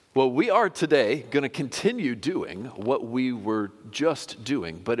Well, we are today going to continue doing what we were just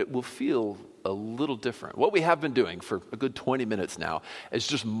doing, but it will feel a little different. What we have been doing for a good 20 minutes now is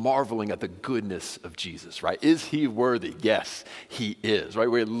just marveling at the goodness of Jesus, right? Is he worthy? Yes, he is, right?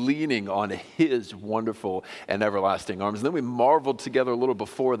 We're leaning on his wonderful and everlasting arms. And then we marveled together a little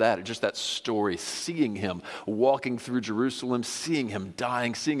before that at just that story, seeing him walking through Jerusalem, seeing him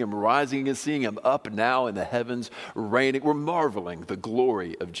dying, seeing him rising and seeing him up now in the heavens, reigning. We're marveling the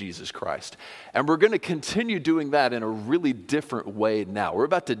glory of Jesus Christ. And we're going to continue doing that in a really different way now. We're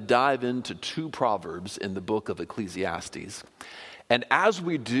about to dive into two proverbs in the book of Ecclesiastes. And as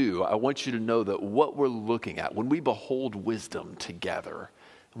we do, I want you to know that what we're looking at, when we behold wisdom together,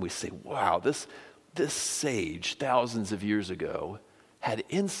 and we say, wow, this sage thousands of years ago had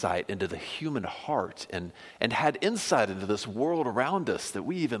insight into the human heart and had insight into this world around us that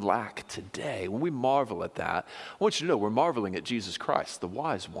we even lack today. When we marvel at that, I want you to know we're marveling at Jesus Christ, the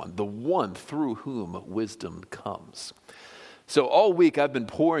wise one, the one through whom wisdom comes. So all week I've been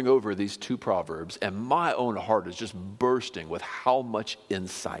poring over these two proverbs, and my own heart is just bursting with how much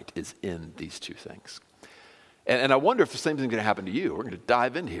insight is in these two things. And I wonder if the same thing's going to happen to you. We're going to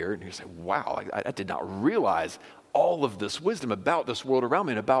dive in here, and you're going to say, wow, I did not realize all of this wisdom about this world around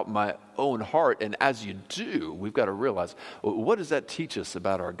me and about my own heart. And as you do, we've got to realize, well, what does that teach us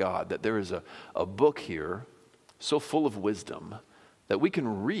about our God? That there is a book here so full of wisdom that we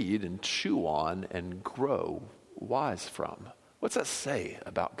can read and chew on and grow wise from. What's that say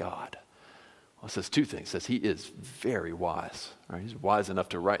about God? Well, it says two things. It says he is very wise. Right? He's wise enough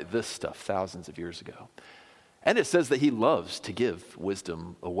to write this stuff thousands of years ago. And it says that he loves to give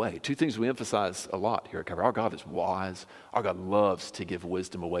wisdom away. Two things we emphasize a lot here at Calvary. Our God is wise. Our God loves to give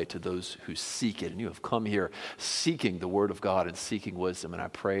wisdom away to those who seek it. And you have come here seeking the word of God and seeking wisdom, and I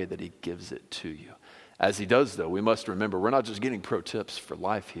pray that he gives it to you. As he does, though, we must remember we're not just getting pro tips for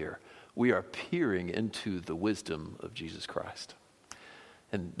life here. We are peering into the wisdom of Jesus Christ.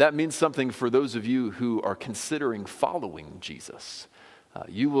 And that means something for those of you who are considering following Jesus.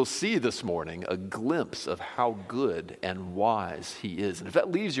 You will see this morning a glimpse of how good and wise he is. And if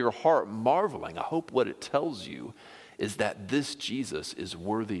that leaves your heart marveling, I hope what it tells you is that this Jesus is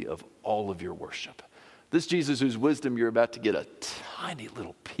worthy of all of your worship. This Jesus whose wisdom you're about to get a tiny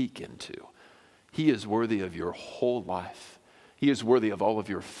little peek into, he is worthy of your whole life. He is worthy of all of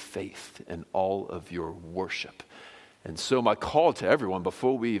your faith and all of your worship. And so my call to everyone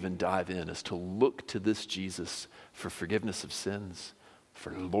before we even dive in is to look to this Jesus for forgiveness of sins,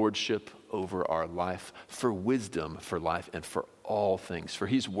 for lordship over our life, for wisdom for life, and for all things, for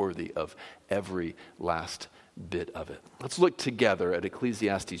he's worthy of every last bit of it. Let's look together at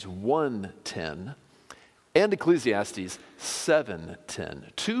Ecclesiastes 1:10 and Ecclesiastes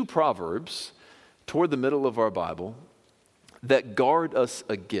 7:10, two proverbs toward the middle of our Bible that guard us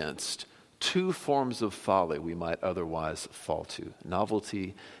against two forms of folly we might otherwise fall to: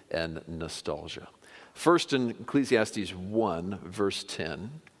 novelty and nostalgia. First, in Ecclesiastes 1, verse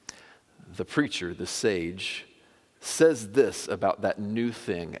 10, the preacher, the sage, says this about that new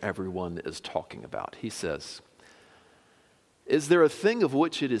thing everyone is talking about. He says, "Is there a thing of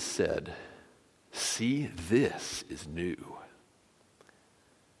which it is said, 'See, this is new'?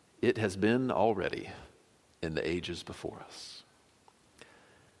 It has been already in the ages before us."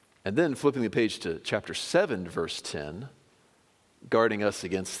 And then flipping the page to chapter 7, verse 10, guarding us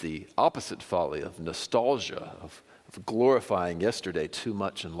against the opposite folly of nostalgia, of glorifying yesterday too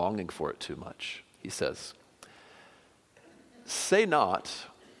much and longing for it too much. He says, "Say not,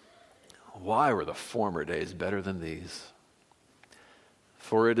 'Why were the former days better than these?'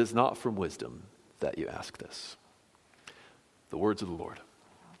 For it is not from wisdom that you ask this." The words of the Lord.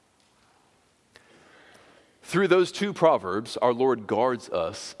 Through those two proverbs, our Lord guards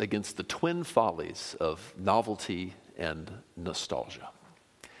us against the twin follies of novelty and nostalgia.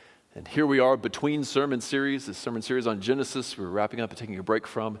 And here we are between sermon series, the sermon series on Genesis we're wrapping up and taking a break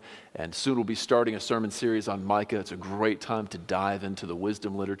from, and soon we'll be starting a sermon series on Micah. It's a great time to dive into the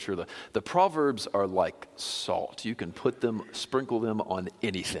wisdom literature. The Proverbs are like salt. You can sprinkle them on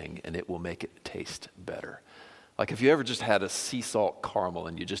anything, and it will make it taste better. Like if you ever just had a sea salt caramel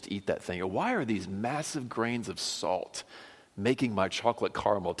and you just eat that thing, why are these massive grains of salt making my chocolate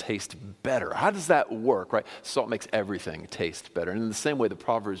caramel taste better? How does that work, right? Salt makes everything taste better. And in the same way, the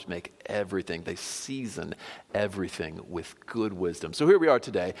Proverbs make everything. They season everything with good wisdom. So here we are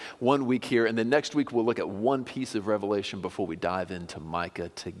today, 1 week here, and then next week we'll look at one piece of Revelation before we dive into Micah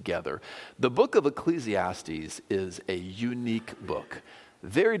together. The book of Ecclesiastes is a unique book,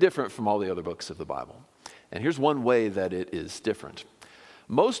 very different from all the other books of the Bible. And here's one way that it is different.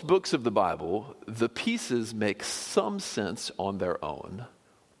 Most books of the Bible, the pieces make some sense on their own,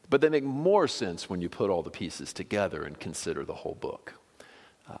 but they make more sense when you put all the pieces together and consider the whole book.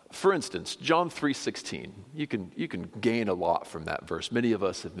 For instance, John 3:16, you can gain a lot from that verse. Many of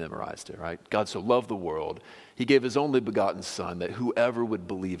us have memorized it, right? God so loved the world, he gave his only begotten Son, that whoever would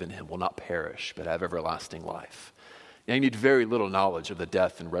believe in him will not perish, but have everlasting life. Now, you need very little knowledge of the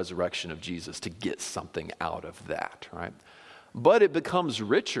death and resurrection of Jesus to get something out of that, right? But it becomes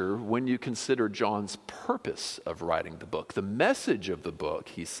richer when you consider John's purpose of writing the book. The message of the book,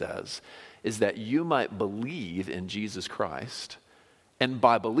 he says, is that you might believe in Jesus Christ, and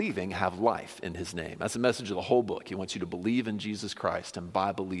by believing, have life in his name. That's the message of the whole book. He wants you to believe in Jesus Christ, and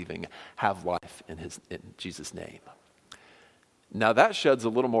by believing, have life in Jesus' name. Now that sheds a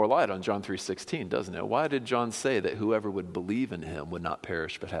little more light on John 3:16, doesn't it? Why did John say that whoever would believe in him would not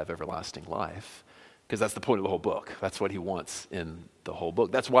perish but have everlasting life? Because that's the point of the whole book. That's what he wants in the whole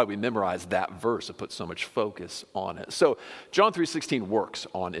book. That's why we memorize that verse and put so much focus on it. So John 3:16 works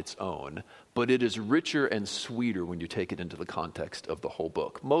on its own, but it is richer and sweeter when you take it into the context of the whole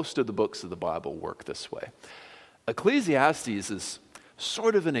book. Most of the books of the Bible work this way. Ecclesiastes is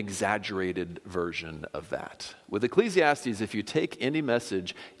sort of an exaggerated version of that. With Ecclesiastes, if you take any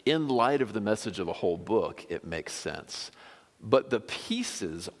message in light of the message of the whole book, it makes sense. But the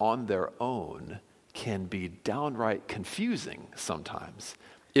pieces on their own can be downright confusing sometimes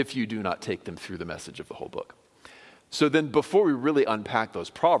if you do not take them through the message of the whole book. So then before we really unpack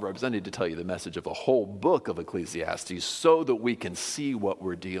those Proverbs, I need to tell you the message of the whole book of Ecclesiastes so that we can see what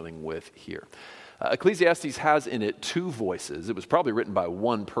we're dealing with here. Ecclesiastes has in it two voices. It was probably written by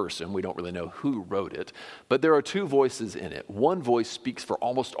one person. We don't really know who wrote it, but there are two voices in it. One voice speaks for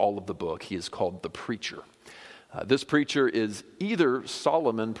almost all of the book. He is called the preacher. This preacher is either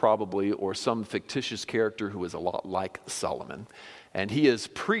Solomon probably or some fictitious character who is a lot like Solomon. And he is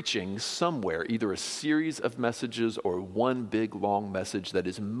preaching somewhere, either a series of messages or one big long message that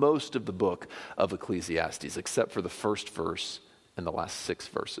is most of the book of Ecclesiastes, except for the first verse and the last 6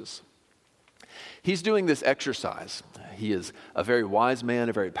 verses. He's doing this exercise. He is a very wise man,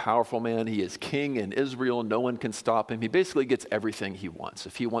 a very powerful man. He is king in Israel. No one can stop him. He basically gets everything he wants.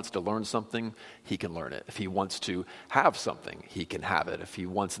 If he wants to learn something, he can learn it. If he wants to have something, he can have it. If he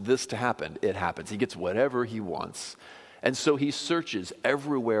wants this to happen, it happens. He gets whatever he wants. And so he searches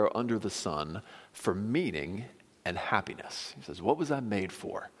everywhere under the sun for meaning and happiness. He says, what was I made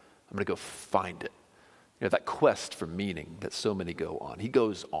for? I'm going to go find it. You know, that quest for meaning that so many go on. He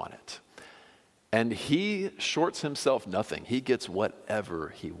goes on it. And he shorts himself nothing. He gets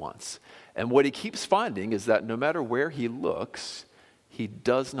whatever he wants. And what he keeps finding is that no matter where he looks, he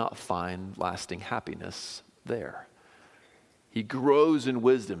does not find lasting happiness there. He grows in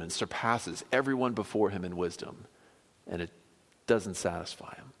wisdom and surpasses everyone before him in wisdom, and it doesn't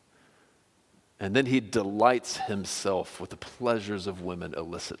satisfy him. And then he delights himself with the pleasures of women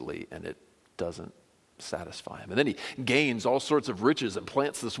illicitly, and it doesn't satisfy him. And then he gains all sorts of riches and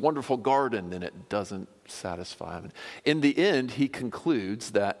plants this wonderful garden, and it doesn't satisfy him. In the end, he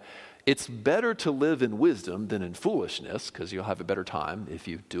concludes that it's better to live in wisdom than in foolishness, because you'll have a better time if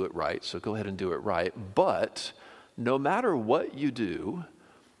you do it right. So go ahead and do it right. But no matter what you do,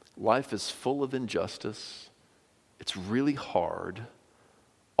 life is full of injustice. It's really hard.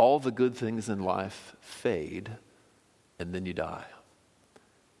 All the good things in life fade, and then you die.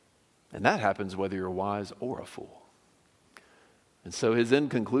 And that happens whether you're wise or a fool. And so his end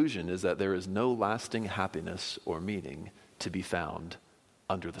conclusion is that there is no lasting happiness or meaning to be found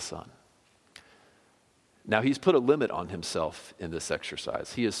under the sun. Now, he's put a limit on himself in this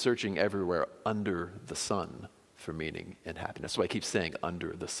exercise. He is searching everywhere under the sun for meaning and happiness. So I keep saying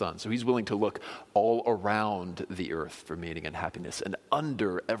under the sun. So he's willing to look all around the earth for meaning and happiness, and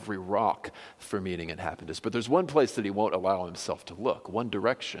under every rock for meaning and happiness. But there's one place that he won't allow himself to look, one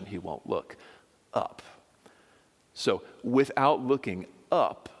direction he won't look: up. So without looking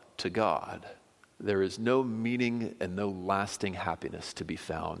up to God, there is no meaning and no lasting happiness to be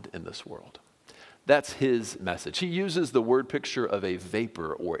found in this world. That's his message. He uses the word picture of a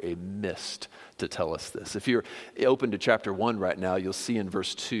vapor or a mist to tell us this. If you're open to chapter 1 right now, you'll see in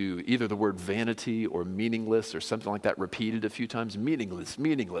verse 2 either the word vanity or meaningless or something like that repeated a few times. Meaningless,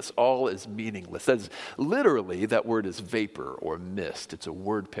 meaningless, all is meaningless. That's literally, that word is vapor or mist. It's a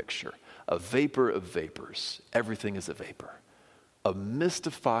word picture. A vapor of vapors. Everything is a vapor. A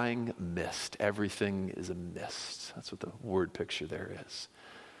mystifying mist. Everything is a mist. That's what the word picture there is.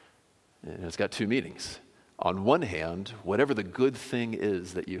 And it's got two meanings. On one hand, whatever the good thing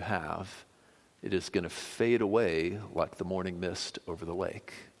is that you have, it is going to fade away like the morning mist over the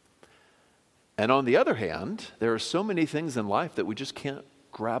lake. And on the other hand, there are so many things in life that we just can't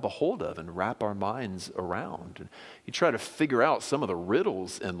grab a hold of and wrap our minds around. And you try to figure out some of the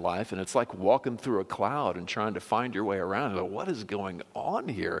riddles in life, and it's like walking through a cloud and trying to find your way around. Like, what is going on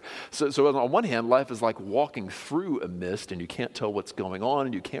here? So on one hand, life is like walking through a mist, and you can't tell what's going on,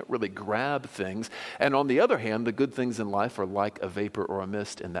 and you can't really grab things. And on the other hand, the good things in life are like a vapor or a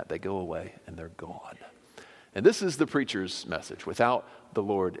mist in that they go away and they're gone. And this is the preacher's message. Without the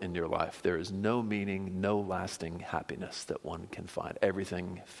Lord in your life, there is no meaning, no lasting happiness that one can find.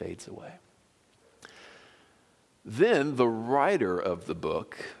 Everything fades away. Then the writer of the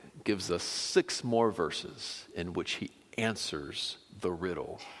book gives us 6 more verses in which he answers the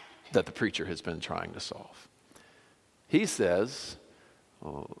riddle that the preacher has been trying to solve. He says,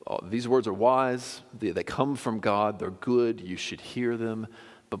 these words are wise, they come from God, they're good, you should hear them.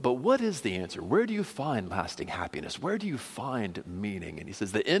 But what is the answer? Where do you find lasting happiness? Where do you find meaning? And he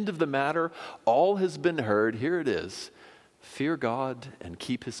says, the end of the matter, all has been heard. Here it is. Fear God and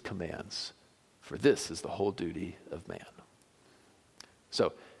keep his commands, for this is the whole duty of man.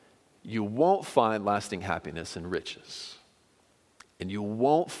 So you won't find lasting happiness in riches. And you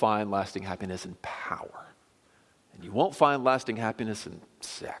won't find lasting happiness in power. And you won't find lasting happiness in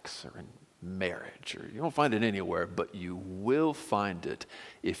sex or in marriage, or you don't find it anywhere, but you will find it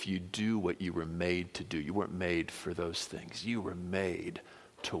if you do what you were made to do. You weren't made for those things. You were made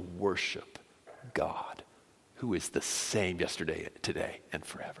to worship God, who is the same yesterday, today, and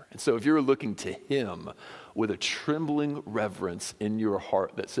forever. And so if you're looking to him with a trembling reverence in your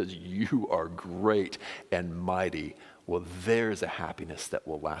heart that says you are great and mighty, well, there's a happiness that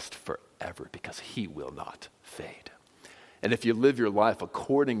will last forever because he will not fade. And if you live your life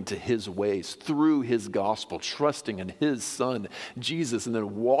according to his ways, through his gospel, trusting in his son, Jesus, and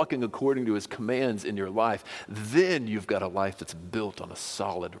then walking according to his commands in your life, then you've got a life that's built on a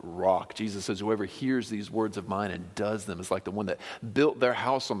solid rock. Jesus says, whoever hears these words of mine and does them is like the one that built their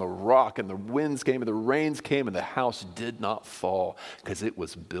house on the rock, and the winds came and the rains came and the house did not fall because it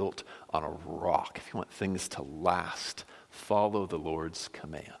was built on a rock. If you want things to last, follow the Lord's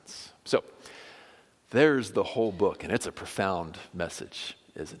commands. So, there's the whole book, and it's a profound message,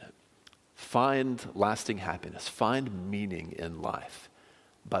 isn't it? Find lasting happiness, find meaning in life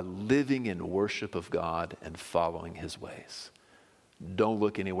by living in worship of God and following his ways. Don't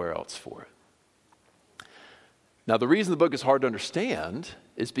look anywhere else for it. Now, the reason the book is hard to understand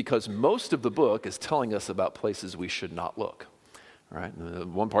is because most of the book is telling us about places we should not look. Right?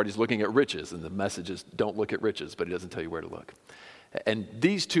 One party's looking at riches, and the message is don't look at riches, but he doesn't tell you where to look. And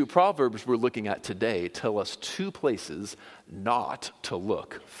these 2 proverbs we're looking at today tell us 2 places not to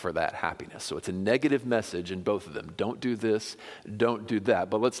look for that happiness. So it's a negative message in both of them. Don't do this, don't do that.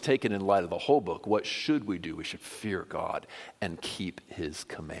 But let's take it in light of the whole book. What should we do? We should fear God and keep his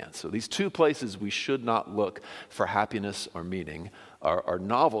commands. So these 2 places we should not look for happiness or meaning are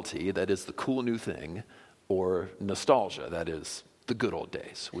novelty, that is the cool new thing, or nostalgia, that is the good old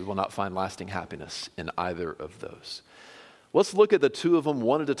days. We will not find lasting happiness in either of those. Let's look at the 2 of them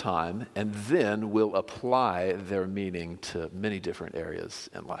one at a time, and then we'll apply their meaning to many different areas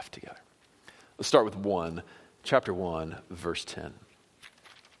in life together. Let's start with 1, chapter 1, verse 10.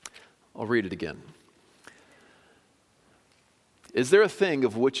 I'll read it again. Is there a thing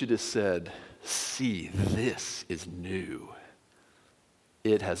of which it is said, see, this is new?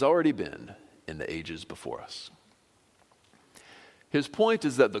 It has already been in the ages before us. His point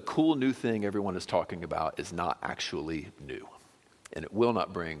is that the cool new thing everyone is talking about is not actually new, and it will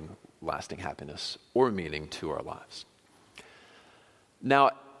not bring lasting happiness or meaning to our lives.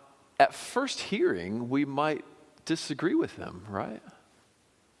 Now, at first hearing, we might disagree with him, right?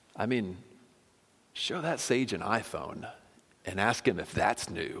 I mean, show that sage an iPhone and ask him if that's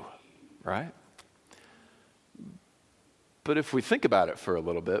new, right? But if we think about it for a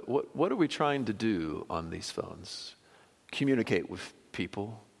little bit, what are we trying to do on these phones? Communicate with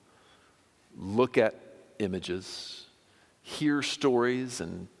people, look at images, hear stories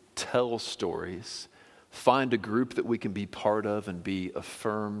and tell stories, find a group that we can be part of and be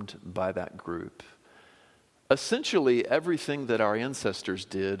affirmed by that group. Essentially, everything that our ancestors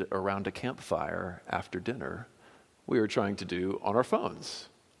did around a campfire after dinner, we are trying to do on our phones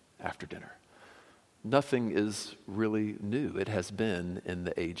after dinner. Nothing is really new. It has been in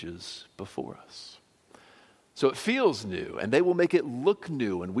the ages before us. So it feels new, and they will make it look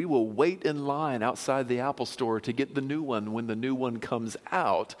new, and we will wait in line outside the Apple store to get the new one when the new one comes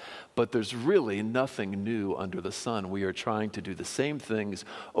out. But there's really nothing new under the sun. We are trying to do the same things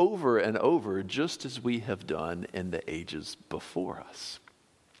over and over, just as we have done in the ages before us.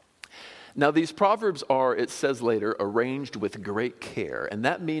 Now, these proverbs are, it says later, arranged with great care. And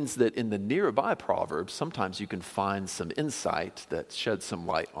that means that in the nearby proverbs, sometimes you can find some insight that sheds some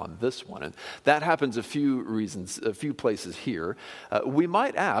light on this one. And that happens a few places here. We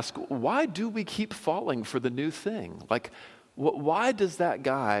might ask, why do we keep falling for the new thing? Like, why does that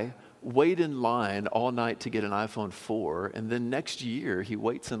guy wait in line all night to get an iPhone 4, and then next year he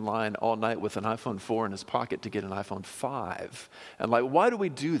waits in line all night with an iPhone 4 in his pocket to get an iPhone 5? And like, why do we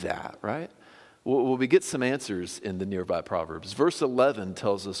do that, right? Well, we get some answers in the nearby Proverbs. Verse 11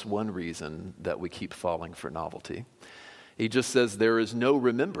 tells us one reason that we keep falling for novelty. He just says, there is no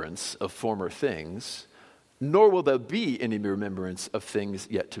remembrance of former things, nor will there be any remembrance of things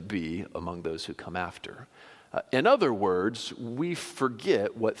yet to be among those who come after. In other words, we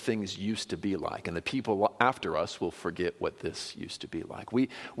forget what things used to be like, and the people after us will forget what this used to be like.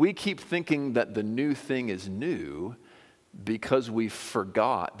 We keep thinking that the new thing is new because we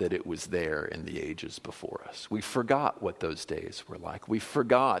forgot that it was there in the ages before us. We forgot what those days were like. We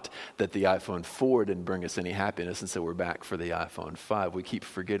forgot that the iPhone 4 didn't bring us any happiness, and so we're back for the iPhone 5. We keep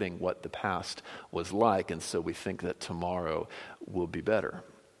forgetting what the past was like, and so we think that tomorrow will be better.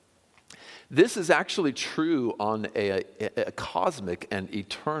 This is actually true on a cosmic and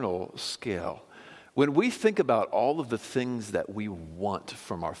eternal scale. When we think about all of the things that we want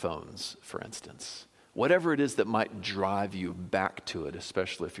from our phones, for instance, whatever it is that might drive you back to it,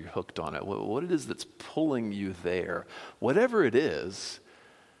 especially if you're hooked on it, what it is that's pulling you there, whatever it is,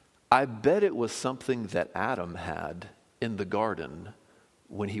 I bet it was something that Adam had in the garden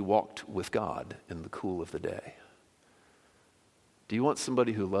when he walked with God in the cool of the day. Do you want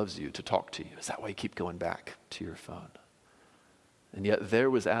somebody who loves you to talk to you? Is that why you keep going back to your phone? And yet there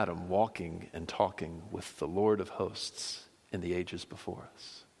was Adam walking and talking with the Lord of hosts in the ages before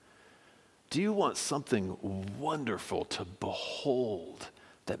us. Do you want something wonderful to behold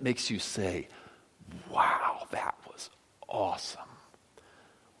that makes you say, wow, that was awesome?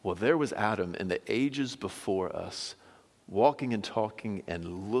 Well, there was Adam in the ages before us, walking and talking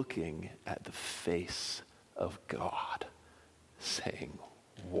and looking at the face of God, saying,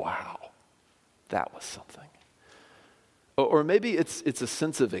 wow, that was something. Or maybe it's a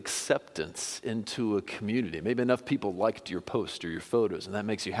sense of acceptance into a community. Maybe enough people liked your post or your photos, and that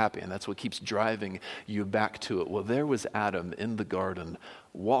makes you happy, and that's what keeps driving you back to it. Well, there was Adam in the garden,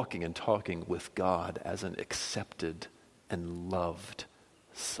 walking and talking with God as an accepted and loved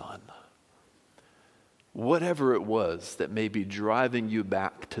son. Whatever it was that may be driving you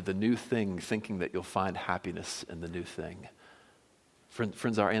back to the new thing, thinking that you'll find happiness in the new thing.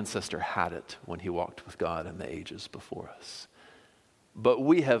 Friends, our ancestor had it when he walked with God in the ages before us. But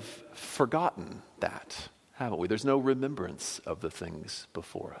we have forgotten that, haven't we? There's no remembrance of the things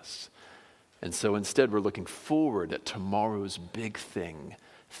before us. And so instead we're looking forward at tomorrow's big thing,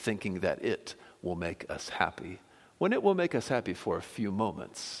 thinking that it will make us happy, when it will make us happy for a few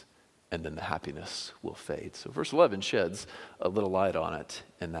moments, and then the happiness will fade. So verse 11 sheds a little light on it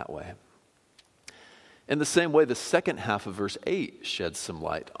in that way. In the same way, the second half of verse 8 sheds some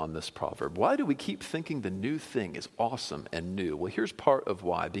light on this proverb. Why do we keep thinking the new thing is awesome and new? Well, here's part of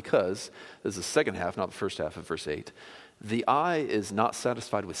why. Because, this is the second half, not the first half of verse 8, the eye is not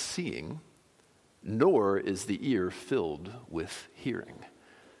satisfied with seeing, nor is the ear filled with hearing.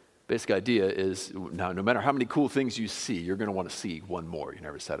 Basic idea is, now, no matter how many cool things you see, you're going to want to see one more. You're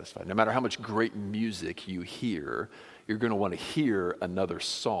never satisfied. No matter how much great music you hear, you're going to want to hear another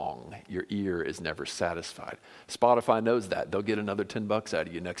song. Your ear is never satisfied. Spotify knows that. They'll get another $10 out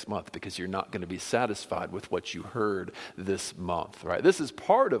of you next month because you're not going to be satisfied with what you heard this month, right? This is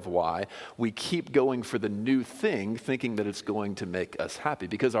part of why we keep going for the new thing, thinking that it's going to make us happy,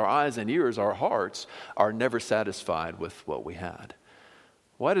 because our eyes and ears, our hearts, are never satisfied with what we had.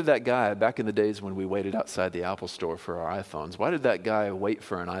 Why did that guy, back in the days when we waited outside the Apple store for our iPhones, why did that guy wait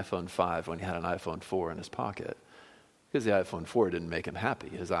for an iPhone 5 when he had an iPhone 4 in his pocket? Because the iPhone 4 didn't make him happy.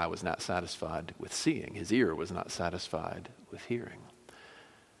 His eye was not satisfied with seeing. His ear was not satisfied with hearing.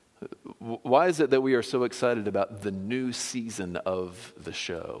 Why is it that we are so excited about the new season of the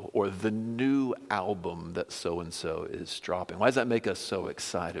show or the new album that so-and-so is dropping? Why does that make us so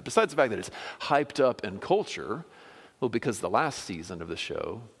excited? Besides the fact that it's hyped up in culture, well, because the last season of the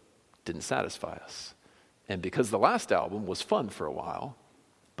show didn't satisfy us. And because the last album was fun for a while,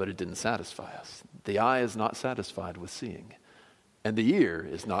 but it didn't satisfy us. The eye is not satisfied with seeing, and the ear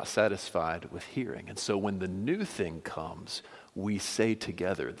is not satisfied with hearing. And so when the new thing comes, we say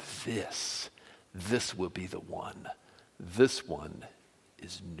together, this will be the one. This one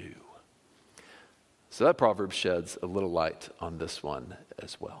is new. So that proverb sheds a little light on this one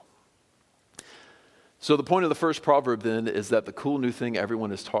as well. So the point of the first proverb then is that the cool new thing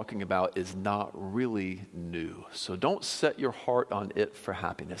everyone is talking about is not really new. So don't set your heart on it for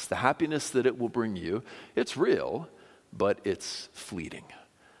happiness. The happiness that it will bring you, it's real, but it's fleeting.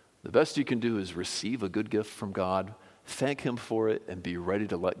 The best you can do is receive a good gift from God, thank him for it, and be ready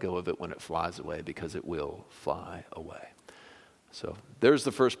to let go of it when it flies away, because it will fly away. So there's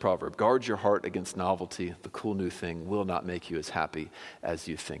the first proverb. Guard your heart against novelty. The cool new thing will not make you as happy as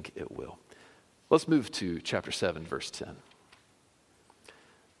you think it will. Let's move to chapter 7, verse 10.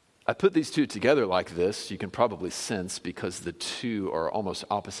 I put these two together like this, you can probably sense, because the two are almost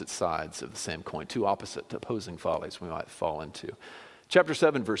opposite sides of the same coin, two opposite opposing follies we might fall into. Chapter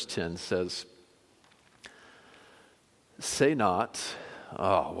 7, verse 10 says, "Say not,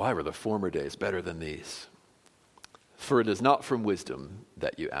 why were the former days better than these? For it is not from wisdom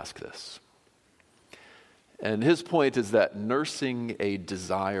that you ask this." And his point is that nursing a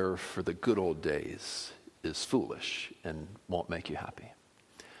desire for the good old days is foolish and won't make you happy.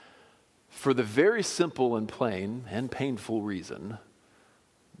 For the very simple and plain and painful reason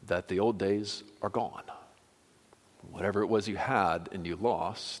that the old days are gone. Whatever it was you had and you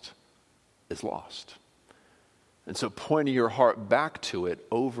lost is lost. And so pointing your heart back to it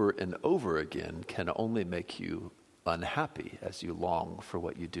over and over again can only make you unhappy as you long for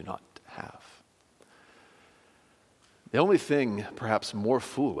what you do not have. The only thing perhaps more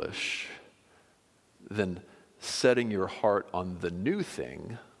foolish than setting your heart on the new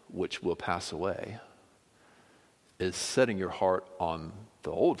thing, which will pass away, is setting your heart on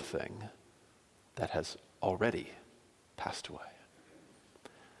the old thing that has already passed away.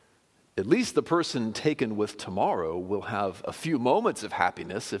 At least the person taken with tomorrow will have a few moments of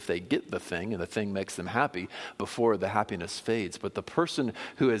happiness if they get the thing and the thing makes them happy before the happiness fades. But the person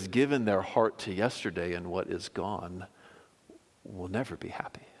who has given their heart to yesterday and what is gone will never be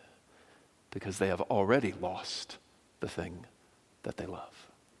happy, because they have already lost the thing that they love.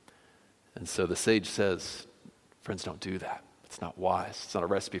 And so the sage says, friends, don't do that. It's not wise. It's not a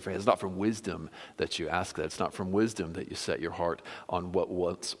recipe for it. It's not from wisdom that you ask that. It's not from wisdom that you set your heart on what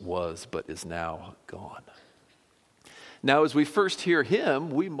once was but is now gone. Now, as we first hear him,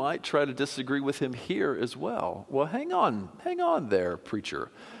 we might try to disagree with him here as well. Well, hang on there,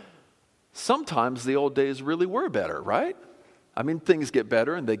 preacher. Sometimes the old days really were better, right? I mean, things get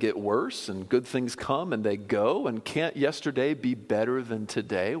better and they get worse, and good things come and they go, and can't yesterday be better than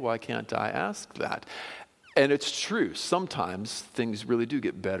today? Why can't I ask that? And it's true, sometimes things really do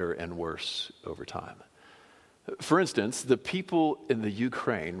get better and worse over time. For instance, the people in the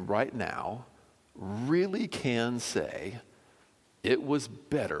Ukraine right now really can say it was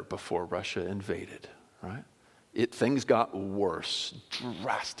better before Russia invaded, right? Things got worse,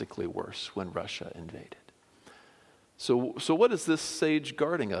 drastically worse, when Russia invaded. So what is this sage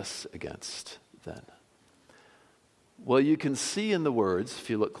guarding us against then? Well, you can see in the words,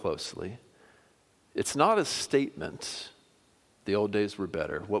 if you look closely, it's not a statement, the old days were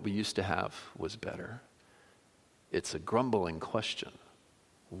better, what we used to have was better. It's a grumbling question.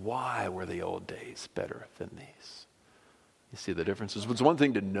 Why were the old days better than these? You see the differences? It's one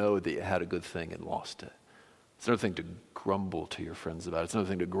thing to know that you had a good thing and lost it. It's another thing to grumble to your friends about it. It's another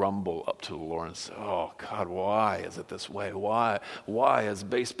thing to grumble up to the Lord and say, oh, God, why is it this way? Why has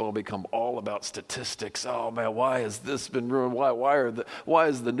baseball become all about statistics? Oh, man, why has this been ruined? Why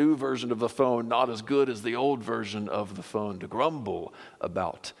is the new version of the phone not as good as the old version of the phone? To grumble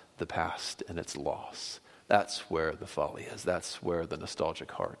about the past and its loss. That's where the folly is. That's where the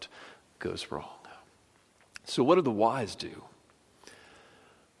nostalgic heart goes wrong. So what do the wise do?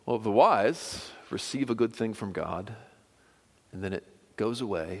 Well, the wise receive a good thing from God, and then it goes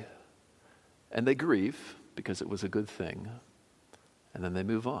away, and they grieve because it was a good thing, and then they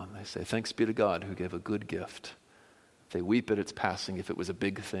move on. They say, thanks be to God who gave a good gift. They weep at its passing if it was a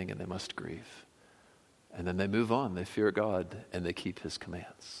big thing, and they must grieve. And then they move on. They fear God, and they keep his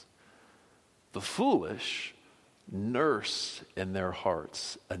commands. The foolish nurse in their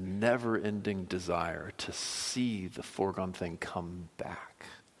hearts a never-ending desire to see the foregone thing come back.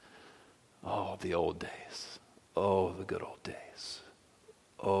 Oh, the old days. Oh, the good old days.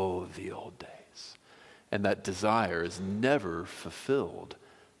 Oh, the old days. And that desire is never fulfilled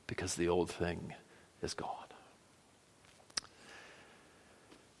because the old thing is gone.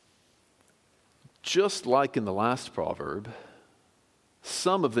 Just like in the last proverb,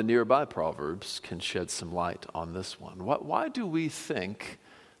 some of the nearby proverbs can shed some light on this one. Why do we think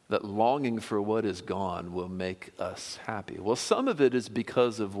that longing for what is gone will make us happy. Well, some of it is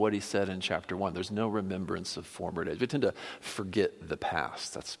because of what he said in chapter 1. There's no remembrance of former days. We tend to forget the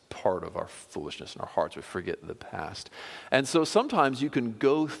past. That's part of our foolishness in our hearts. We forget the past. And so sometimes you can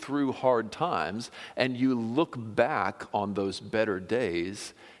go through hard times and you look back on those better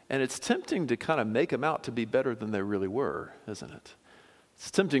days, and it's tempting to kind of make them out to be better than they really were, isn't it? It's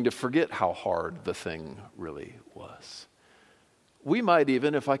tempting to forget how hard the thing really was. We might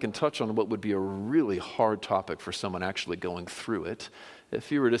even, if I can touch on what would be a really hard topic for someone actually going through it,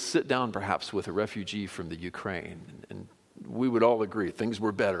 if you were to sit down perhaps with a refugee from the Ukraine, and we would all agree things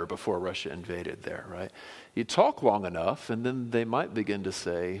were better before Russia invaded there, right? You talk long enough, and then they might begin to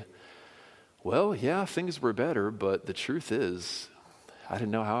say, well, yeah, things were better, but the truth is, I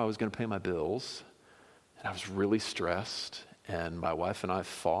didn't know how I was going to pay my bills, and I was really stressed, and my wife and I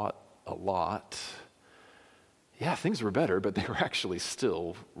fought a lot. Yeah, things were better, but they were actually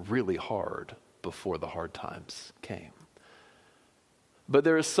still really hard before the hard times came. But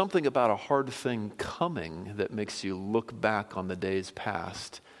there is something about a hard thing coming that makes you look back on the days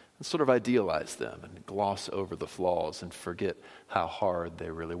past and sort of idealize them and gloss over the flaws and forget how hard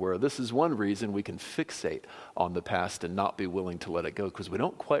they really were. This is one reason we can fixate on the past and not be willing to let it go, because we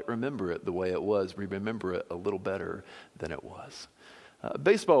don't quite remember it the way it was. We remember it a little better than it was.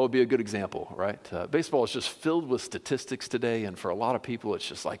 Baseball would be a good example, right? Baseball is just filled with statistics today, and for a lot of people, it's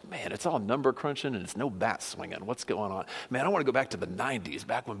just like, man, it's all number crunching, and it's no bat swinging. What's going on? Man, I want to go back to the 90s,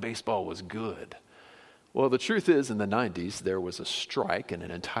 back when baseball was good. Well, the truth is, in the 90s, there was a strike and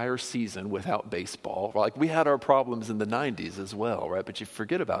an entire season without baseball. Like, we had our problems in the 90s as well, right? But you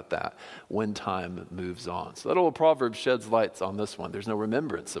forget about that when time moves on. So that old proverb sheds lights on this one. There's no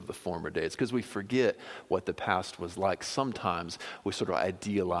remembrance of the former days because we forget what the past was like. Sometimes we sort of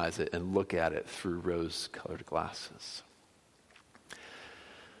idealize it and look at it through rose-colored glasses.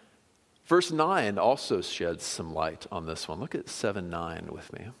 Verse 9 also sheds some light on this one. Look at 7:9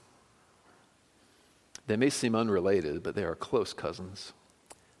 with me. They may seem unrelated, but they are close cousins.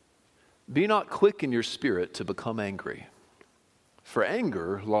 Be not quick in your spirit to become angry, for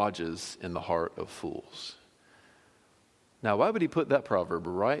anger lodges in the heart of fools. Now, why would he put that proverb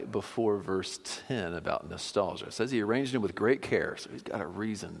right before verse 10 about nostalgia? It says he arranged it with great care, so he's got a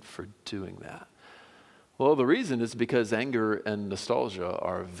reason for doing that. Well, the reason is because anger and nostalgia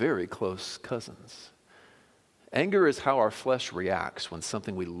are very close cousins. Anger is how our flesh reacts when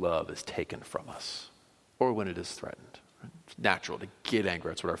something we love is taken from us, or when it is threatened. It's natural to get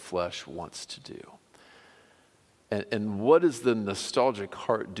angry. That's what our flesh wants to do. And what is the nostalgic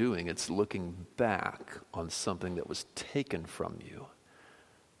heart doing? It's looking back on something that was taken from you.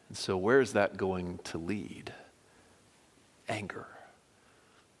 And so where is that going to lead? Anger.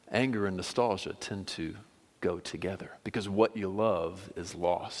 Anger and nostalgia tend to go together because what you love is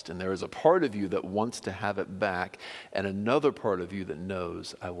lost. And there is a part of you that wants to have it back, and another part of you that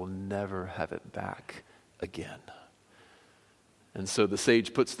knows, I will never have it back again. And so the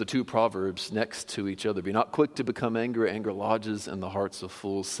sage puts the two proverbs next to each other. Be not quick to become angry. Anger lodges in the hearts of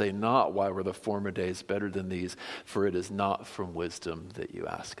fools. Say not, why were the former days better than these? For it is not from wisdom that you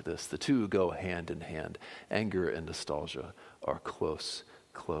ask this. The two go hand in hand. Anger and nostalgia are close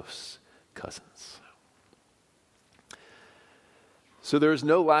cousins. So there is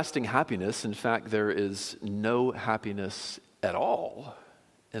no lasting happiness. In fact, there is no happiness at all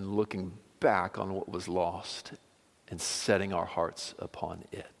in looking back on what was lost and setting our hearts upon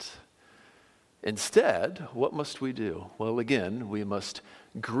it. Instead, what must we do? Well, again, we must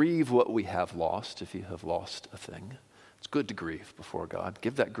grieve what we have lost if you have lost a thing. It's good to grieve before God.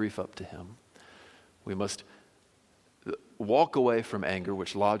 Give that grief up to Him. We must walk away from anger,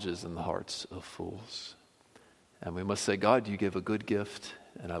 which lodges in the hearts of fools. And we must say, God, you give a good gift,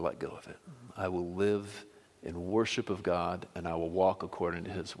 and I let go of it. I will live in worship of God, and I will walk according to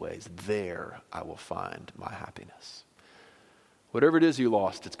His ways. There I will find my happiness. Whatever it is you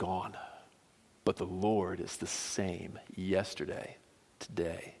lost, it's gone. But the Lord is the same yesterday,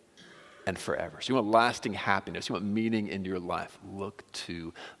 today, and forever. So you want lasting happiness, you want meaning in your life, look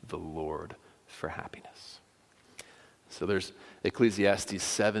to the Lord for happiness. So there's Ecclesiastes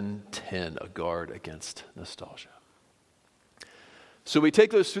 7:10, a guard against nostalgia. So we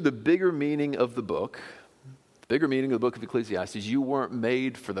take those through the bigger meaning of the book. Bigger meaning of the book of Ecclesiastes. You weren't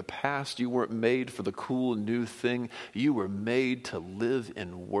made for the past. You weren't made for the cool new thing. You were made to live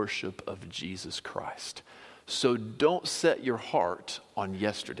in worship of Jesus Christ. So don't set your heart on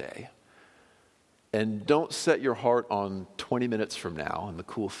yesterday. And don't set your heart on 20 minutes from now and the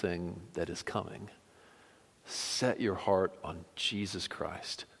cool thing that is coming. Set your heart on Jesus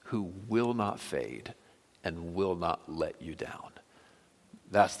Christ, who will not fade and will not let you down.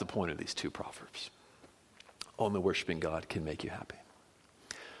 That's the point of these two proverbs. Only worshiping God can make you happy.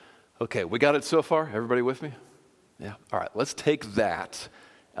 Okay, we got it so far? Everybody with me? Yeah. All right, let's take that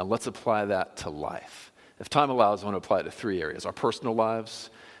and let's apply that to life. If time allows, I want to apply it to three areas. Our personal lives.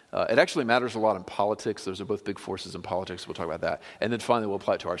 It actually matters a lot in politics. Those are both big forces in politics. We'll talk about that. And then finally, we'll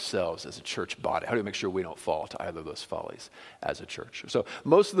apply it to ourselves as a church body. How do we make sure we don't fall to either of those follies as a church? So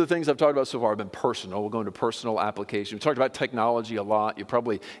most of the things I've talked about so far have been personal. We'll go into personal application. We talked about technology a lot. You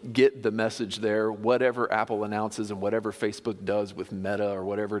probably get the message there. Whatever Apple announces and whatever Facebook does with Meta or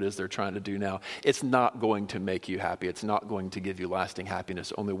whatever it is they're trying to do now, it's not going to make you happy. It's not going to give you lasting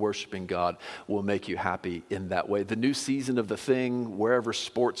happiness. Only worshiping God will make you happy in that way. The new season of the thing, wherever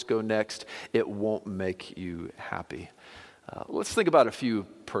sports go next, it won't make you happy. Let's think about a few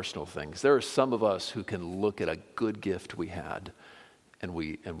personal things. There are some of us who can look at a good gift we had and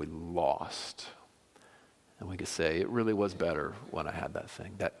we lost. And we could say, it really was better when I had that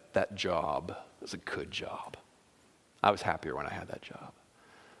thing. That job was a good job. I was happier when I had that job.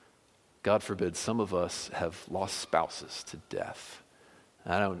 God forbid, some of us have lost spouses to death.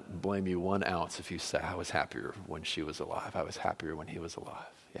 I don't blame you 1 ounce if you say, I was happier when she was alive. I was happier when he was alive.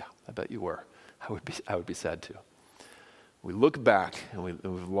 Yeah, I bet you were. I would be sad too. We look back and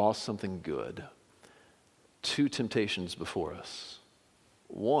we've lost something good. 2 temptations before us.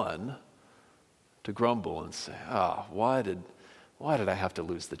 1, to grumble and say, why did I have to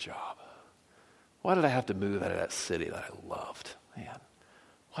lose the job? Why did I have to move out of that city that I loved? Man,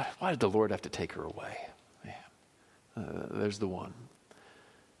 why did the Lord have to take her away? Man, there's the one.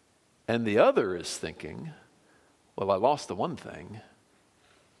 And the other is thinking, well, I lost the one thing,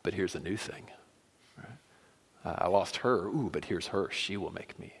 but here's a new thing. Right? I lost her, but here's her. She will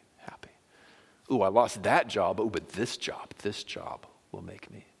make me happy. I lost that job, but this job will make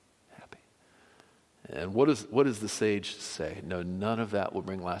me happy. And what does the sage say? No, none of that will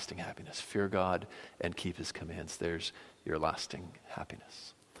bring lasting happiness. Fear God and keep his commands. There's your lasting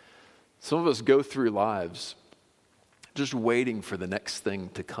happiness. Some of us go through lives just waiting for the next thing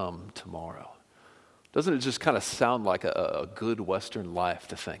to come tomorrow. Doesn't it just kind of sound like a good Western life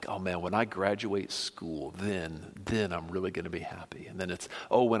to think, oh man, when I graduate school, then I'm really going to be happy. And then it's,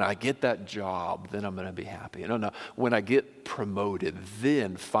 when I get that job, then I'm going to be happy. No, when I get promoted,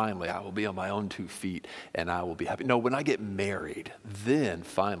 then finally I will be on my own 2 feet and I will be happy. No, when I get married, then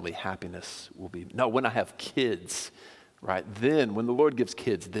finally happiness will be. No, when I have kids, right? Then when the Lord gives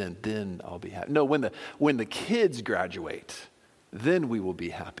kids, then I'll be happy. No, when the kids graduate, then we will be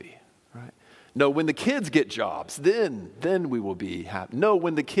happy, right? No, when the kids get jobs, then we will be happy. No,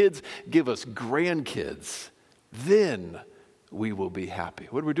 when the kids give us grandkids, then we will be happy.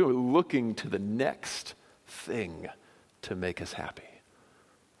 What are we doing? We're looking to the next thing to make us happy.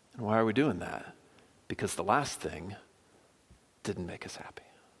 And why are we doing that? Because the last thing didn't make us happy.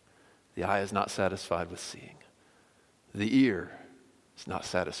 The eye is not satisfied with seeing. The ear is not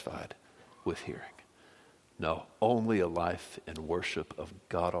satisfied with hearing. No, only a life in worship of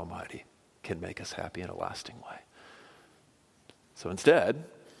God Almighty can make us happy in a lasting way. So instead,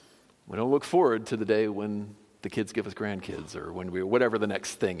 we don't look forward to the day when the kids give us grandkids or whatever the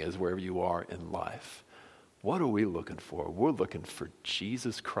next thing is, wherever you are in life. What are we looking for? We're looking for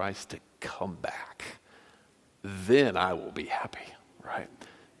Jesus Christ to come back. Then I will be happy, right?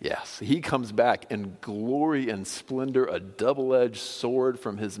 Yes, he comes back in glory and splendor, a double-edged sword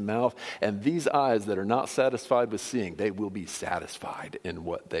from his mouth. And these eyes that are not satisfied with seeing, they will be satisfied in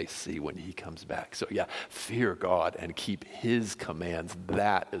what they see when he comes back. So fear God and keep his commands.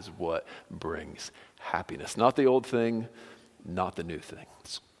 That is what brings happiness. Not the old thing, not the new thing.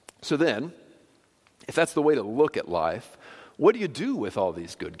 So then, if that's the way to look at life, what do you do with all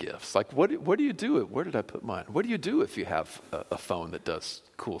these good gifts? Like, what do you do? Where did I put mine? What do you do if you have a phone that does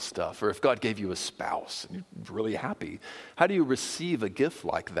cool stuff? Or if God gave you a spouse and you're really happy? How do you receive a gift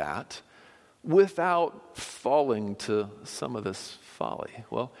like that without falling to some of this folly?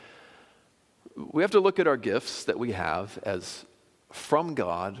 Well, we have to look at our gifts that we have as from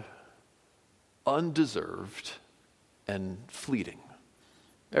God, undeserved, and fleeting.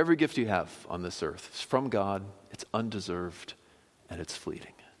 Every gift you have on this earth is from God, it's undeserved, and it's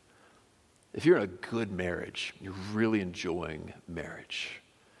fleeting. If you're in a good marriage, you're really enjoying marriage.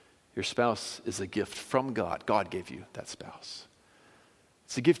 Your spouse is a gift from God. God gave you that spouse.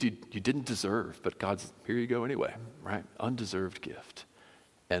 It's a gift you didn't deserve, but God's, here you go anyway, right? Undeserved gift.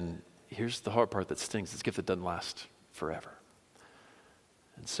 And here's the hard part that stings. It's a gift that doesn't last forever.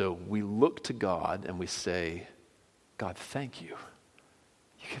 And so we look to God and we say, God, thank you.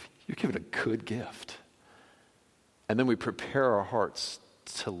 You're given a good gift. And then we prepare our hearts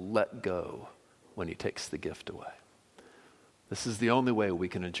to let go when he takes the gift away. This is the only way we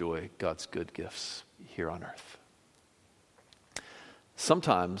can enjoy God's good gifts here on earth.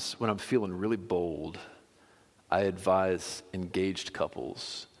 Sometimes when I'm feeling really bold, I advise engaged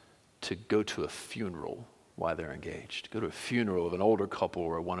couples to go to a funeral while they're engaged. Go to a funeral of an older couple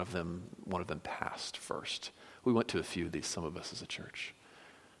where one of them passed first. We went to a few of these, some of us as a church.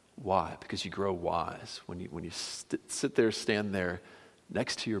 Why? Because you grow wise when you stand there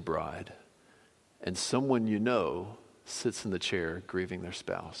next to your bride, and someone you know sits in the chair grieving their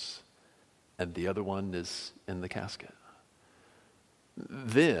spouse, and the other one is in the casket.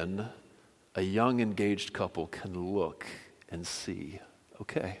 Then a young engaged couple can look and see,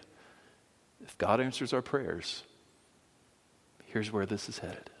 okay, if God answers our prayers, here's where this is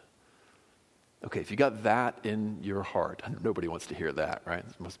headed. Okay, if you got that in your heart, nobody wants to hear that, right?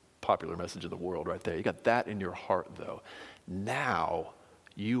 It's the most popular message in the world right there. You got that in your heart, though. Now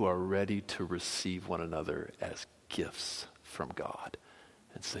you are ready to receive one another as gifts from God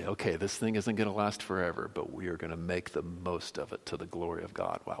and say, okay, this thing isn't going to last forever, but we are going to make the most of it to the glory of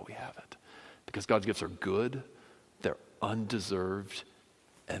God while we have it. Because God's gifts are good, they're undeserved,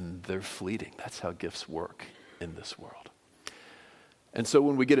 and they're fleeting. That's how gifts work in this world. And so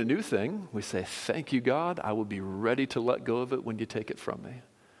when we get a new thing, we say, thank you, God. I will be ready to let go of it when you take it from me.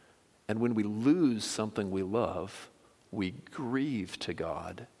 And when we lose something we love, we grieve to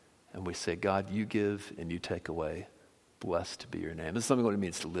God and we say, God, you give and you take away. Blessed be your name. This is something what it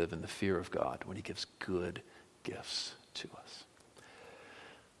means to live in the fear of God when he gives good gifts to us.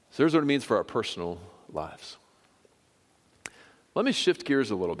 So here's what it means for our personal lives. Let me shift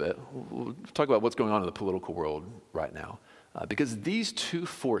gears a little bit. We'll talk about what's going on in the political world right now. Because these two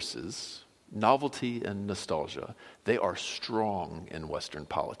forces, novelty and nostalgia, they are strong in Western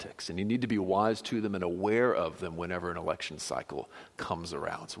politics. And you need to be wise to them and aware of them whenever an election cycle comes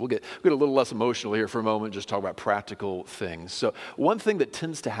around. So we'll get a little less emotional here for a moment, just talk about practical things. So one thing that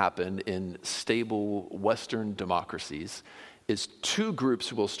tends to happen in stable Western democracies is two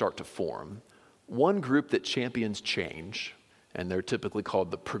groups will start to form. One group that champions change, and they're typically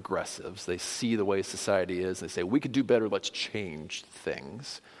called the progressives. They see the way society is. They say, we could do better. Let's change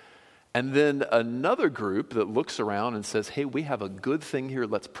things. And then another group that looks around and says, hey, we have a good thing here.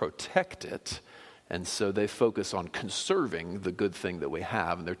 Let's protect it. And so they focus on conserving the good thing that we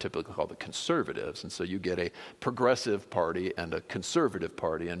have. And they're typically called the conservatives. And so you get a progressive party and a conservative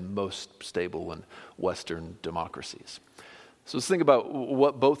party in most stable and Western democracies. So let's think about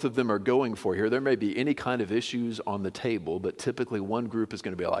what both of them are going for here. There may be any kind of issues on the table, but typically one group is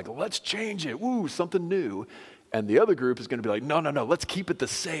going to be like, let's change it. Woo, something new. And the other group is going to be like, no, let's keep it the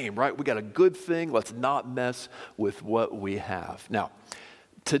same, right? We got a good thing. Let's not mess with what we have. Now,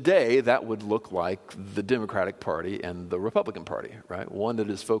 today that would look like the Democratic Party and the Republican Party, right? One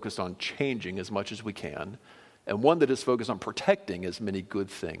that is focused on changing as much as we can, and one that is focused on protecting as many good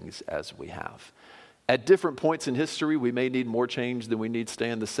things as we have. At different points in history, we may need more change than we need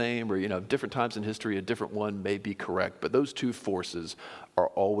staying the same, or, different times in history, a different one may be correct, but those two forces are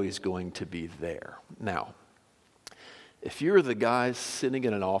always going to be there. Now, if you're the guy sitting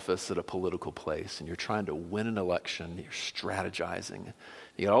in an office at a political place and you're trying to win an election, you're strategizing,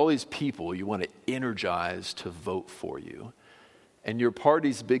 you got all these people you want to energize to vote for you, and your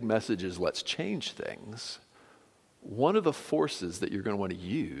party's big message is let's change things, one of the forces that you're going to want to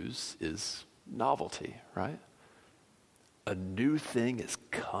use is novelty, right? A new thing is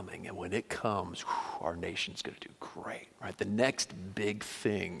coming, and when it comes, our nation's going to do great, right? The next big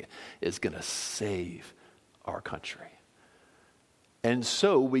thing is going to save our country. And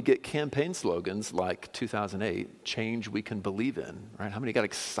so we get campaign slogans like 2008, change we can believe in, right? How many got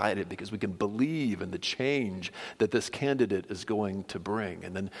excited because we can believe in the change that this candidate is going to bring?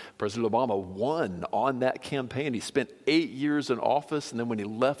 And then President Obama won on that campaign. He spent 8 years in office, and then when he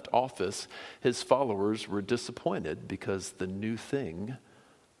left office, his followers were disappointed because the new thing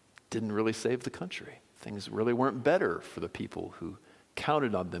didn't really save the country. Things really weren't better for the people who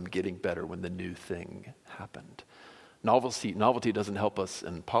counted on them getting better when the new thing happened. Novelty doesn't help us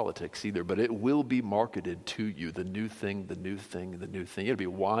in politics either, but it will be marketed to you, the new thing, the new thing, the new thing. You got to be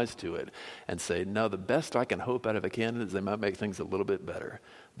wise to it and say, no, the best I can hope out of a candidate is they might make things a little bit better.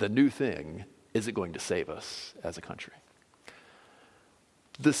 The new thing isn't going to save us as a country.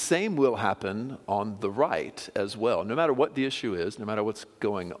 The same will happen on the right as well. No matter what the issue is, no matter what's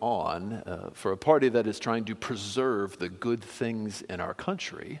going on, for a party that is trying to preserve the good things in our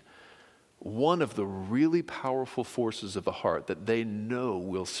country, one of the really powerful forces of the heart that they know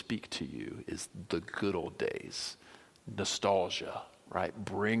will speak to you is the good old days, nostalgia, right?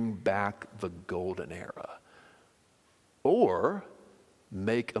 Bring back the golden era. Or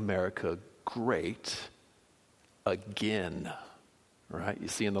make America great again, right? You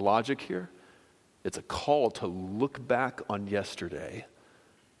see in the logic here? It's a call to look back on yesterday,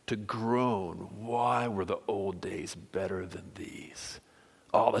 to groan, why were the old days better than these?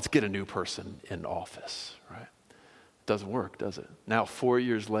 Oh, let's get a new person in office, right? Doesn't work, does it? Now, 4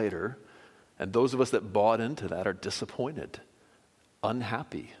 years later, and those of us that bought into that are disappointed,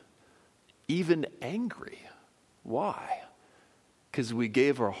 unhappy, even angry. Why? Because we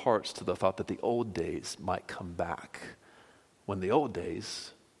gave our hearts to the thought that the old days might come back when the old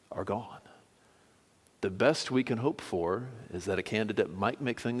days are gone. The best we can hope for is that a candidate might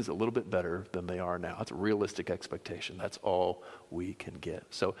make things a little bit better than they are now. It's a realistic expectation. That's all we can get.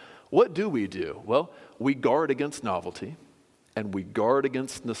 So what do? Well, we guard against novelty and we guard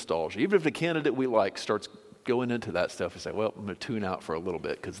against nostalgia. Even if a candidate we like starts going into that stuff, we say, well, I'm going to tune out for a little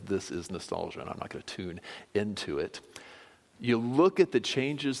bit because this is nostalgia and I'm not going to tune into it. You look at the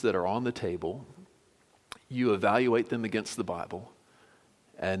changes that are on the table, you evaluate them against the Bible,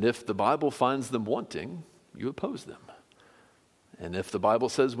 and if the Bible finds them wanting, you oppose them. And if the Bible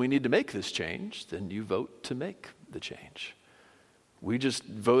says we need to make this change, then you vote to make the change. We just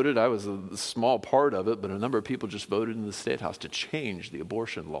voted, I was a small part of it, but a number of people just voted in the State House to change the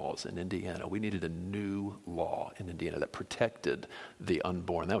abortion laws in Indiana. We needed a new law in Indiana that protected the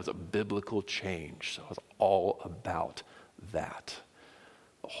unborn. That was a biblical change, so I was all about that.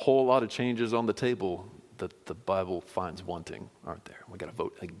 A whole lot of changes on the table that the Bible finds wanting, aren't there? We got to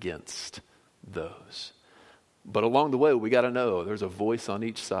vote against those. But along the way, we got to know there's a voice on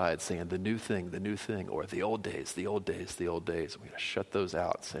each side saying the new thing, or the old days, the old days, the old days. We got to shut those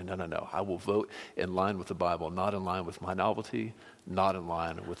out and say, no. I will vote in line with the Bible, not in line with my novelty, not in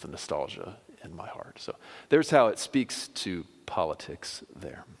line with the nostalgia in my heart. So there's how it speaks to politics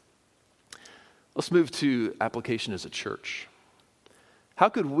there. Let's move to application as a church. How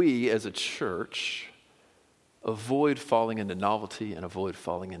could we as a church avoid falling into novelty and avoid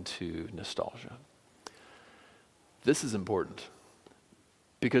falling into nostalgia? This is important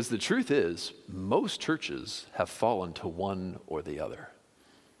because the truth is most churches have fallen to one or the other.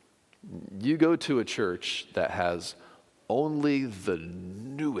 You go to a church that has only the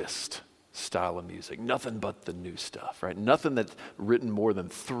newest style of music, nothing but the new stuff, right? Nothing that's written more than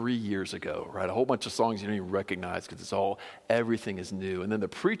 3 years ago, right? A whole bunch of songs you don't even recognize because everything is new. And then the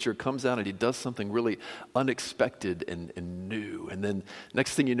preacher comes out and he does something really unexpected and new. And then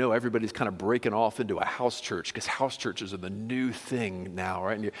next thing you know, everybody's kind of breaking off into a house church because house churches are the new thing now,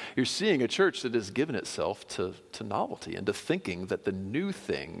 right? And you're seeing a church that has given itself to novelty and to thinking that the new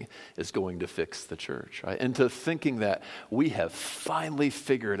thing is going to fix the church, right? And to thinking that we have finally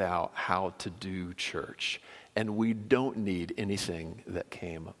figured out how to do church, and we don't need anything that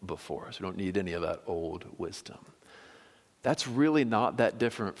came before us. We don't need any of that old wisdom. That's really not that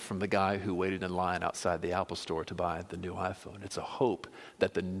different from the guy who waited in line outside the Apple store to buy the new iPhone. It's a hope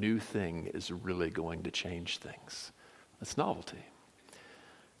that the new thing is really going to change things. That's novelty.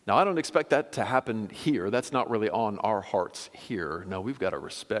 Now, I don't expect that to happen here. That's not really on our hearts here. No, we've got a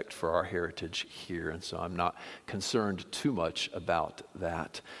respect for our heritage here, and so I'm not concerned too much about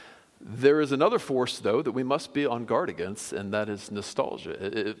that. There is another force, though, that we must be on guard against, and that is nostalgia.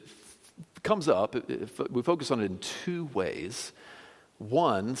 It comes up, we focus on it in two ways.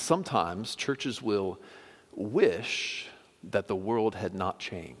 One, sometimes churches will wish that the world had not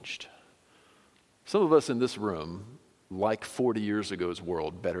changed. Some of us in this room like 40 years ago's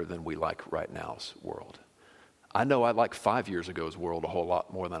world better than we like right now's world. I know I like 5 years ago's world a whole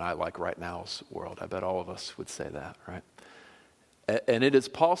lot more than I like right now's world. I bet all of us would say that, right? And it is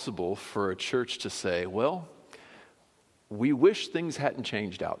possible for a church to say, well, we wish things hadn't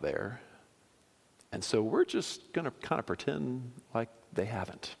changed out there, and so we're just going to kind of pretend like they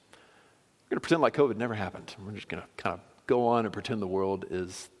haven't. We're going to pretend like COVID never happened. We're just going to kind of go on and pretend the world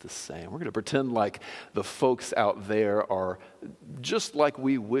is the same. We're going to pretend like the folks out there are just like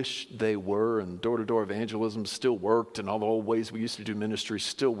we wish they were, and door-to-door evangelism still worked, and all the old ways we used to do ministry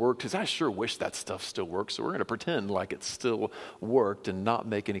still worked, because I sure wish that stuff still worked. So we're going to pretend like it still worked and not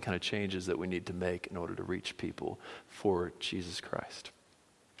make any kind of changes that we need to make in order to reach people for Jesus Christ.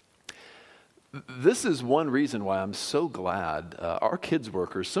 This is one reason why I'm so glad our kids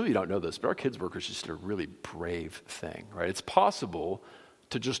workers, some of you don't know this, but our kids workers just did a really brave thing, right? It's possible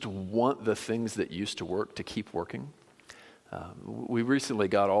to just want the things that used to work to keep working. We recently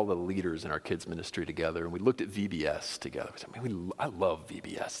got all the leaders in our kids ministry together, and we looked at VBS together. I love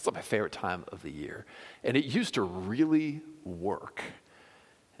VBS. It's like my favorite time of the year. And it used to really work.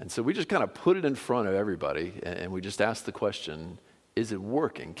 And so we just kind of put it in front of everybody, and we just asked the question, is it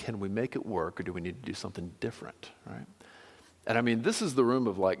working? Can we make it work, or do we need to do something different, right? And I mean, this is the room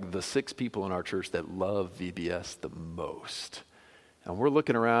of like the 6 people in our church that love VBS the most. And we're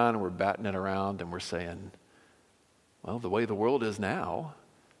looking around and we're batting it around and we're saying, well, the way the world is now,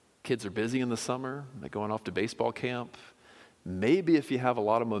 kids are busy in the summer, they're going off to baseball camp. Maybe if you have a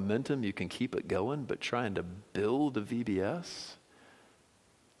lot of momentum, you can keep it going, but trying to build a VBS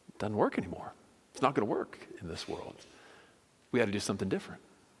doesn't work anymore. It's not going to work in this world. We got to do something different,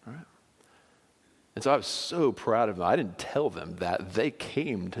 right? And so I was so proud of them. I didn't tell them that. They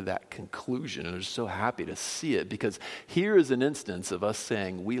came to that conclusion, and I was so happy to see it, because here is an instance of us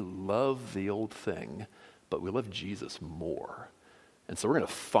saying we love the old thing, but we love Jesus more. And so we're going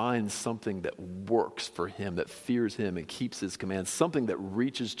to find something that works for him, that fears him and keeps his commands, something that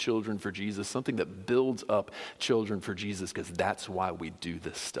reaches children for Jesus, something that builds up children for Jesus, because that's why we do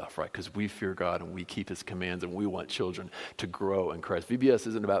this stuff, right? Because we fear God and we keep his commands and we want children to grow in Christ. VBS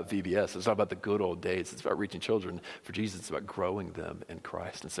isn't about VBS. It's not about the good old days. It's about reaching children for Jesus. It's about growing them in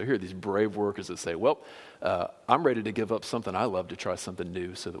Christ. And so here are these brave workers that say, well, I'm ready to give up something I love to try something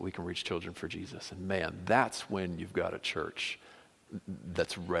new so that we can reach children for Jesus. And man, that's when you've got a church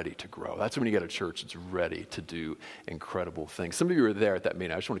that's ready to grow. That's when you get a church that's ready to do incredible things. Some of you were there at that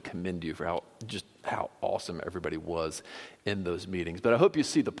meeting. I just want to commend you for how awesome everybody was in those meetings. But I hope you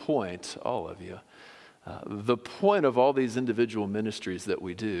see the point, all of you. The point of all these individual ministries that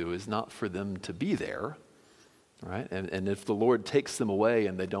we do is not for them to be there, right? And if the Lord takes them away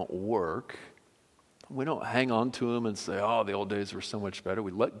and they don't work, we don't hang on to them and say, oh, the old days were so much better.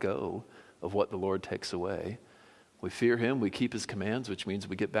 We let go of what the Lord takes away. We fear him, we keep his commands, which means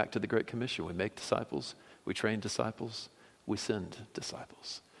we get back to the Great Commission. We make disciples, we train disciples, we send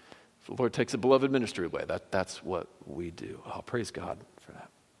disciples. If the Lord takes a beloved ministry away, that's what we do. Oh, praise God for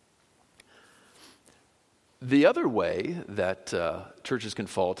that. The other way that churches can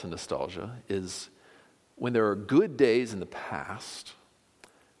fall to nostalgia is when there are good days in the past,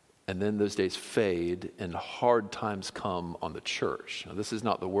 and then those days fade and hard times come on the church. Now, this is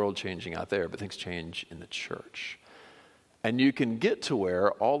not the world changing out there, but things change in the church. And you can get to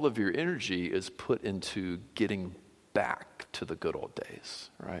where all of your energy is put into getting back to the good old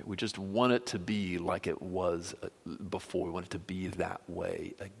days, right? We just want it to be like it was before. We want it to be that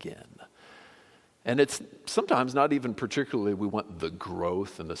way again. And it's sometimes not even particularly we want the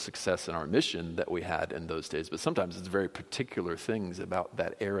growth and the success in our mission that we had in those days, but sometimes it's very particular things about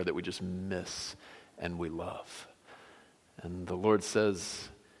that era that we just miss and we love. And the Lord says,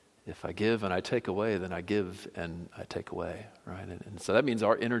 if I give and I take away, then I give and I take away, right? And so that means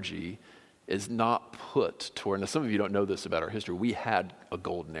our energy is not put toward, now some of you don't know this about our history. We had a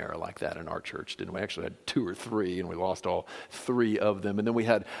golden era like that in our church, didn't we? Actually had 2 or 3, and we lost all 3 of them. And then we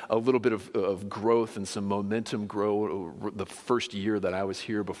had a little bit of growth and some momentum grow the first year that I was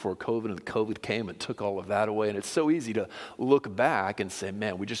here before COVID, and COVID came and took all of that away. And it's so easy to look back and say,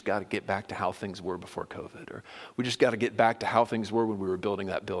 man, we just got to get back to how things were before COVID, or we just got to get back to how things were when we were building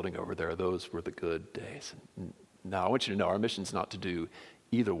that building over there. Those were the good days. Now, I want you to know our mission is not to do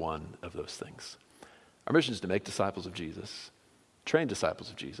either one of those things. Our mission is to make disciples of Jesus, train disciples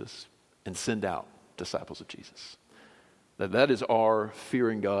of Jesus, and send out disciples of Jesus. That is our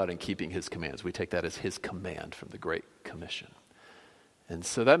fearing God and keeping his commands. We take that as his command from the Great Commission. And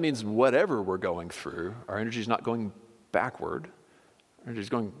so that means whatever we're going through, our energy is not going backward. Our energy is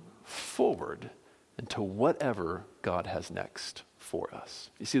going forward into whatever God has next for us.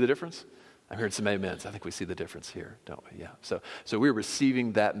 You see the difference? I heard some amens. I think we see the difference here, don't we? Yeah. So we're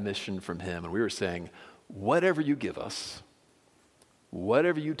receiving that mission from him, and we were saying, whatever you give us,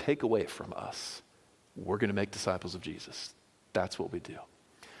 whatever you take away from us, we're going to make disciples of Jesus. That's what we do.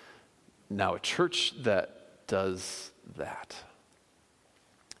 Now, a church that does that,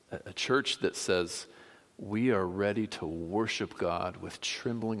 a church that says, we are ready to worship God with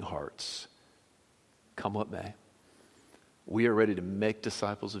trembling hearts, come what may. We are ready to make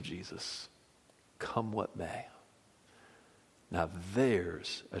disciples of Jesus, come what may. Now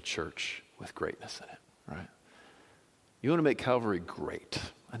there's a church with greatness in it, right? You want to make Calvary great.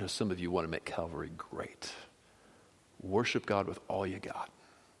 I know some of you want to make Calvary great. Worship God with all you got.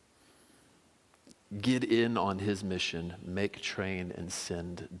 Get in on his mission, make, train, and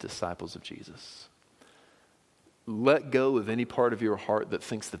send disciples of Jesus. Let go of any part of your heart that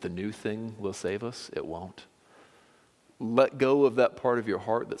thinks that the new thing will save us. It won't. Let go of that part of your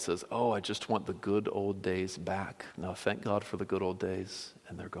heart that says, oh, I just want the good old days back. No, thank God for the good old days,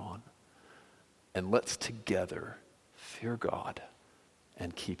 and they're gone. And let's together fear God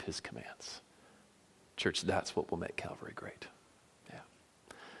and keep his commands. Church, that's what will make Calvary great. Yeah.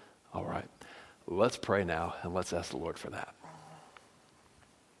 All right. Let's pray now, and let's ask the Lord for that.